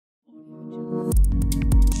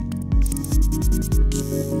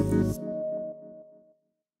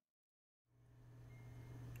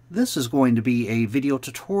This is going to be a video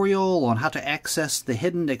tutorial on how to access the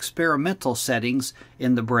hidden experimental settings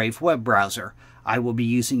in the Brave web browser. I will be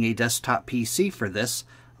using a desktop PC for this.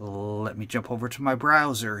 Let me jump over to my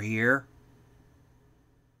browser here.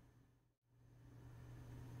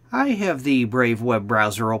 I have the Brave web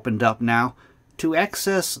browser opened up now. To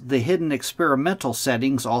access the hidden experimental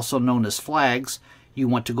settings, also known as flags, you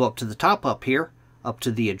want to go up to the top up here, up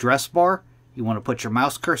to the address bar. You want to put your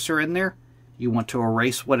mouse cursor in there. You want to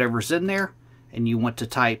erase whatever's in there, and you want to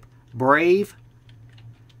type Brave :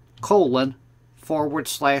 /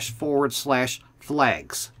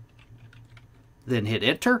 flags. Then hit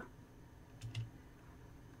enter.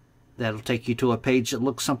 That'll take you to a page that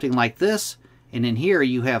looks something like this, and in here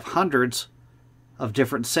you have hundreds of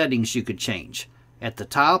different settings you could change. At the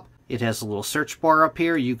top, it has a little search bar up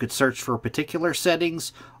here. You could search for particular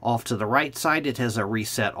settings. Off to the right side, it has a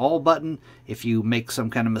Reset All button. If you make some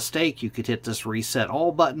kind of mistake, you could hit this Reset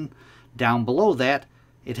All button. Down below that,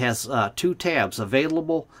 it has two tabs,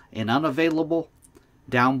 Available and Unavailable.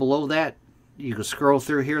 Down below that, you can scroll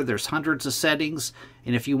through here. There's hundreds of settings.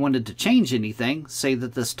 And if you wanted to change anything, say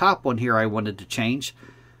that this top one here I wanted to change,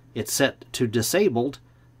 it's set to Disabled.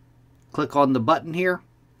 Click on the button here.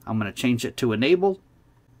 I'm going to change it to Enabled.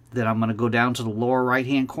 Then I'm going to go down to the lower right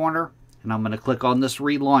hand corner and I'm going to click on this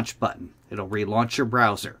Relaunch button. It'll relaunch your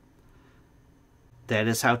browser. That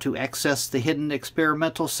is how to access the hidden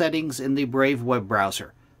experimental settings in the Brave web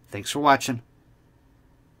browser. Thanks for watching.